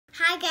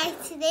guys,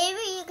 today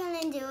we're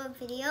gonna do a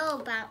video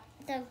about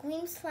the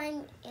green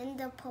slime and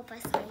the purple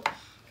slime.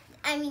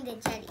 I mean the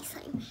jelly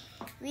slime.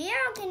 We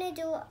are gonna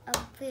do a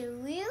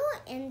review,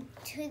 and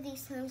two of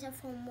these slimes are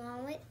from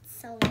Wal Mart,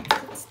 so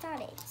let's get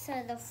started.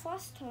 So the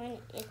first one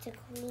is a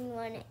green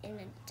one in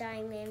a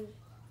diamond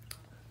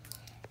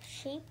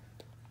shape.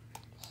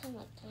 Oh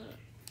my god.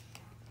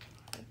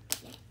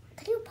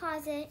 Could you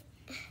pause it?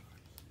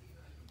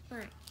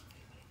 Alright.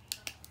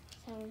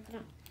 So I'm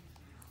gonna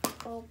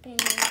open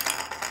it,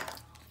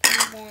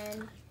 and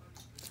then,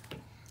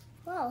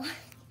 whoa,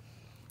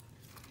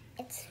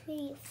 it's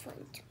really fun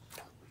to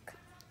poke,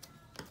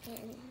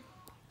 and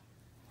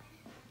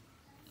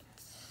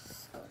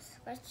it's so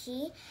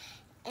scratchy,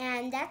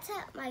 and that's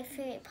my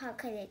favorite part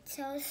because it's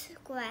so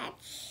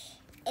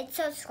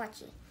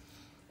scratchy,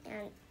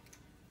 and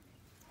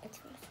it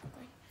smells so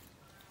good.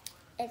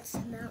 It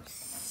smells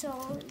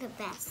so the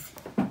best,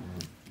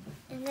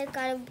 and I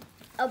got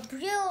a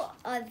brill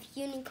of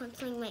unicorn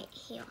slime right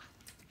here.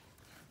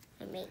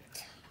 I made.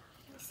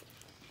 Let me see.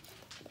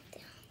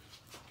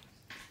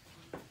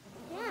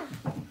 Yeah,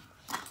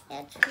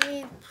 that's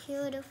really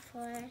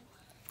beautiful.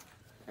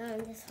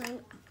 This one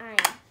I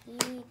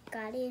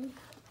got in.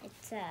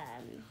 It's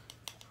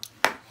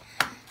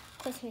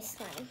Christmas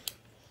slime.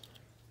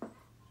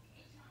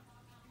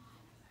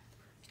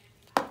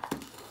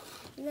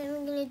 And then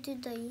we're gonna do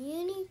the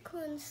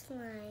unicorn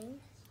slime.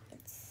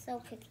 It's so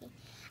pretty.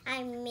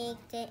 I made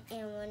it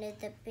in one of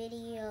the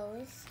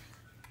videos.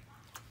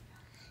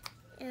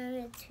 And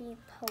it's really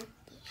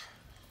pokey.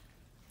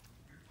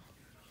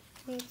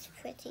 It's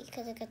pretty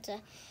because it got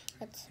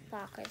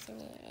sparkles in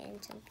it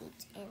and some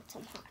beads and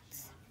some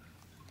hearts.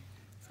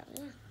 So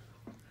yeah.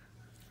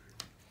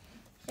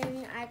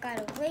 Then I got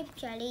a grape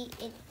jelly.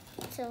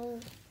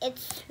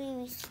 It's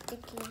really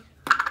sticky.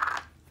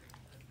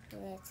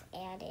 Let's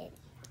add it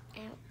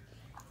out.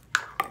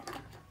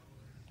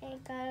 I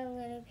got a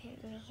little bit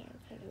right here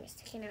because it was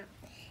sticking out.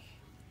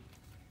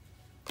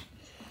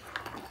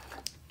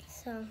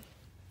 So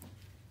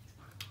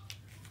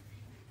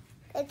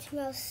it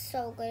smells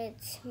so good.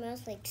 It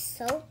smells like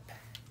soap.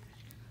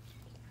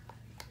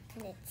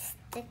 And it's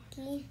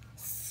sticky.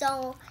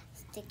 So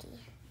sticky.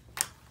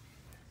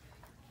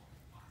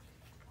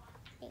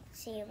 Let's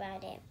see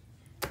about it.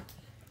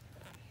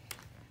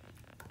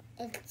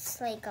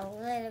 It's like a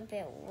little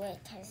bit wet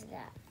because of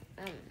that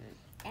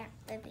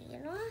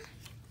activator.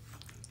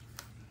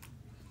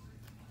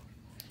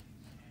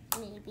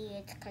 Maybe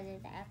it's because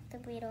of the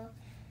activator.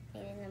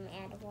 Maybe I'm gonna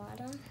add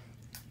water.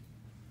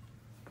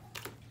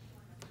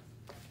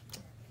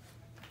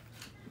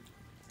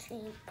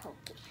 Really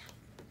pokey.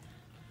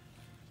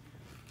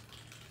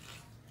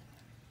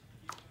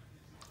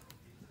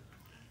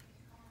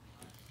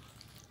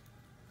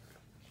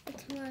 It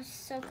smells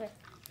so good.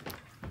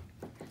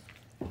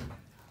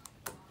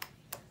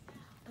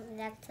 And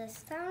that's the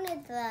sound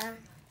of the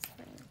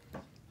slime.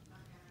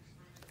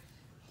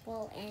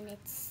 Well, and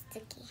it's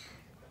sticky.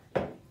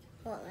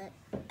 Well,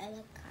 I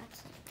like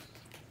cotton.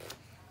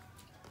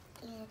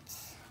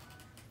 It's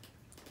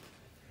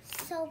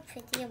so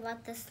pretty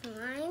about the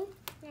slime.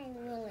 I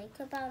really like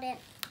about it.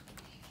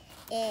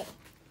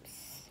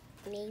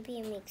 Maybe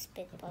it makes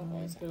big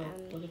bubbles. I'm a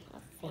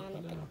fan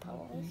of big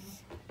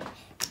bubbles.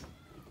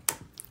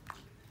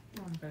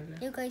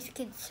 You guys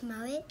can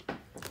smell it.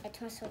 It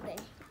smells so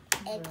good.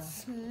 It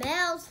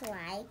smells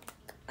like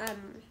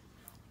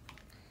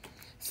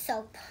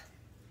soap.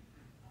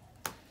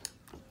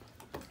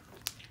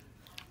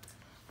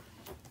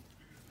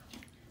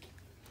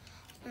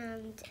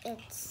 And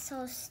it's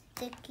so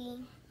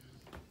sticky.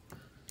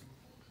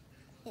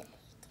 It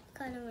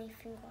got on my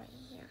finger right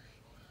here,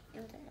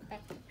 and then the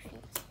back of my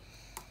fingers.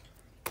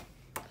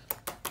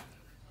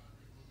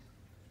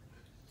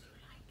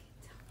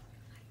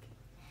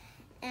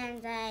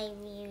 And I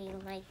really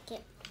like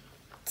it.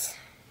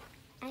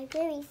 I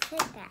really said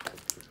that.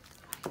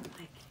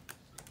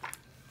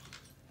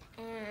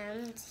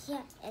 And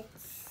yeah,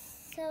 it's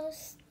so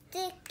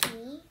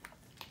sticky.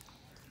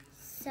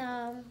 So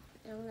I'm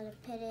gonna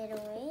put it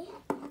away.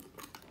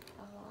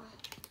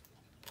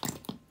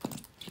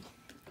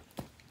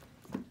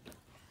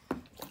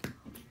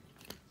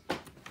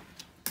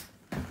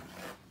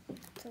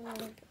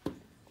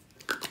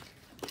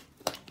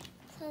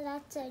 So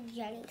that's a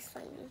jelly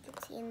slime you can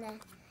see in the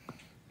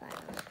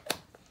bottom.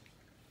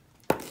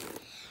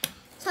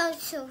 So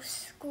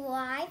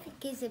subscribe,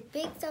 give a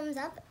big thumbs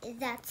up if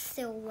that's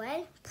still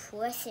red,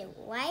 press it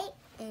right,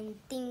 and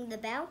ding the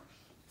bell.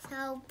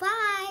 So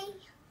bye!